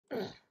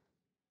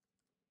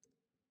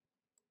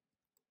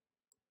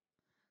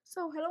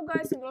So hello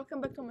guys and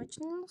welcome back to my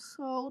channel.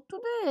 So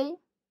today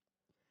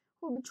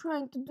we'll be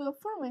trying to do a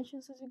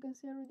formations, as you can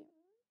see already.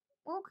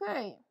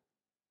 Okay.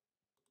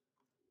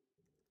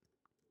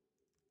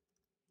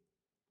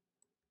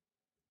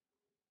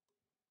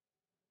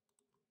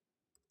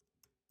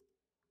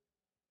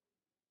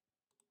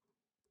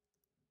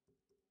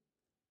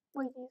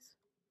 Wait, this.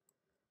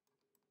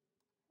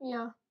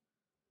 Yeah.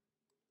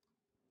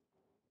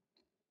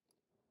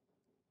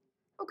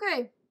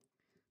 Okay.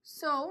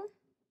 So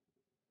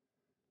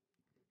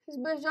his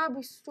best job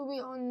is to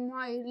be on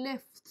my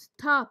left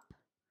top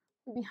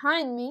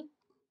behind me.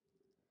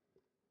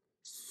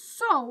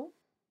 So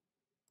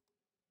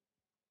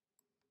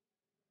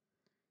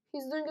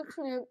he's doing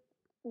actually a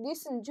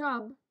decent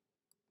job.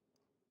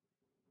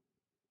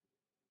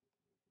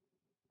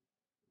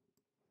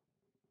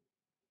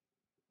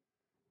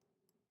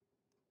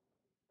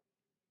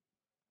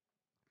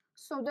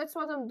 So that's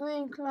what I'm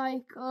doing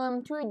like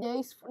 3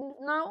 days from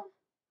now.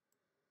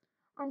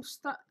 I'm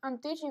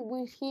teaching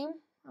with him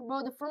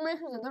about the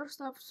formations and other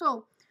stuff.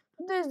 So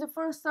today is the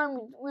first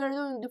time we are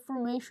doing the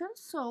formations,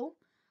 so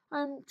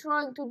I'm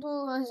trying to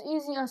do as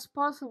easy as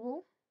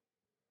possible,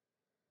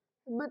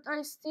 but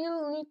I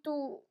still need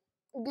to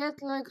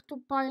get like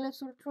 2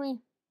 pilots or 3.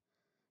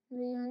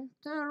 The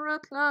entire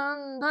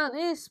land that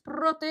is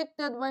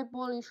protected by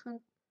pollution.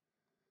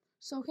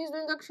 So he's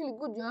doing actually a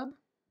good job.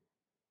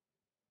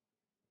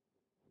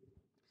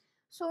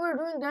 So we're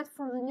doing that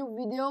for the new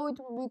video. It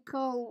will be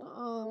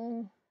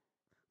called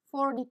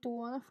 40 to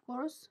 1, of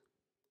course.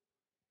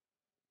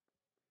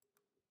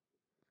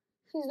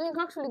 He's doing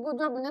actually a good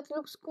job and that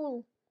looks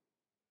cool.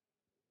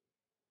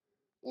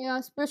 Yeah,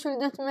 especially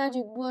that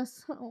magic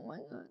bus. Oh my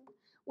god.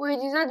 Wait,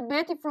 is that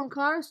Betty from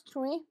Cars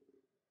 3?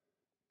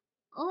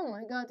 Oh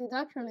my god, it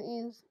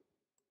actually is.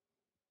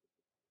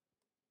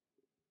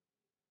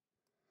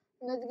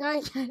 That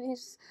guy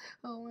is.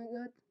 Oh my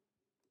god.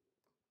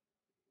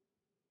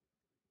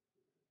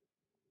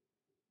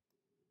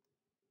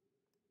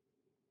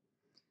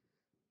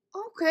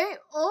 Okay,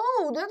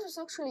 oh, that was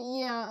actually,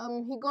 yeah,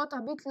 he got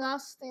a bit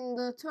lost in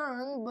the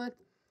turn, but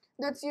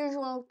that's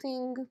usual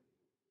thing.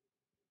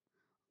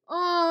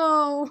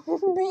 Oh,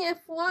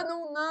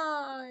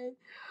 BF109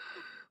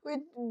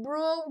 with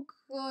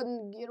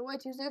broken gear.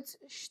 Wait, is that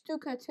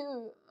Stuka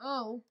too?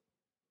 Oh,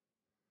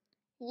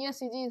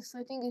 yes, it is.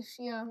 I think it's,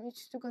 yeah,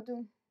 it's Stuka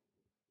too.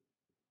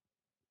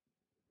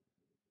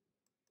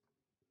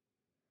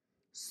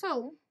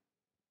 So,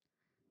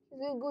 he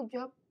did a good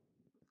job.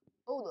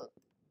 Hold on.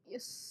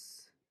 Yes.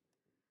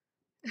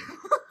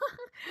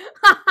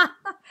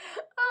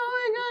 Oh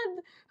my god.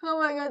 Oh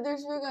my god,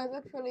 there's you guys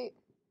actually.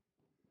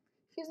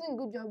 He's doing a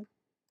good job.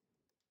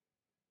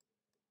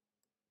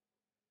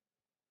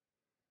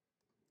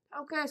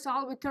 Okay, so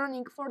I'll be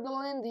turning for the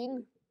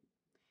landing.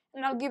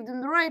 And I'll give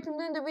them the right and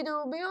then the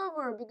video will be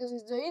over because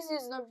it's the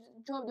easiest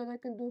job that I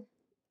can do.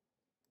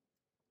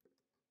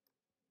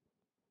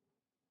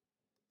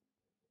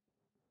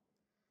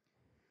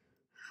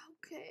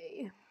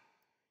 Okay.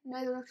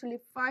 That is actually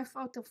 5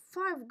 out of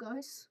 5,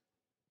 guys.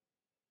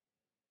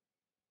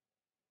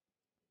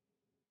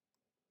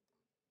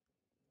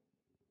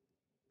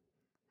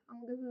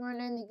 I'm guessing my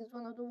landing is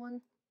one of the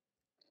one.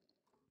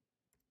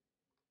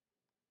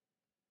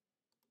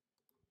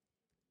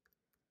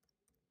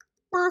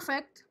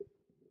 Perfect.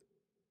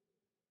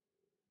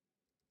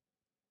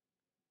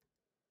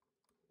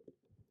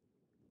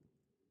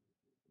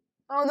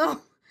 Oh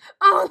no!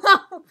 Oh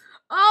no!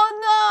 Oh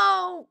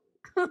no!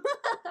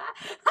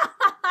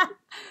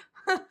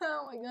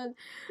 Oh my god.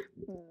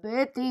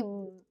 Betty.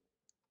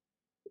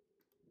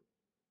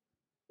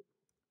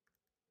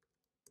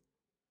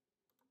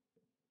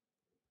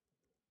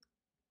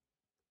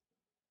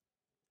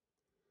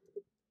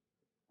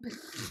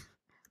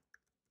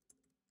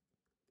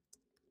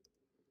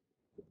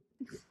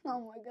 Oh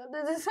my god,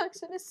 this is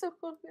actually so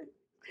cool.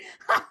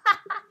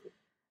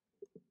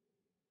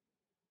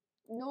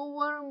 No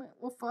worm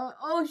of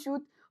oh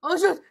shoot! Oh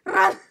shoot!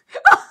 Run!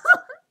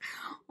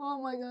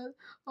 Oh my god!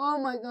 Oh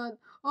my god!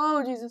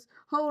 Oh Jesus!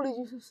 Holy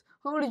Jesus!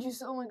 Holy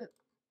Jesus! Oh my god!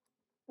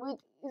 Wait,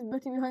 is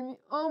Betty behind me?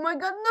 Oh my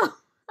god! No!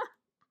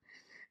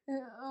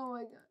 Oh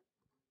my god!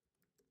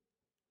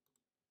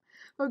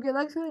 Okay,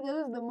 actually,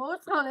 that is the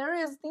most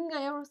hilarious thing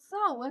I ever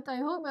saw. But I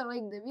hope I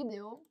liked the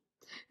video.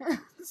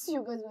 See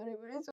you guys very soon.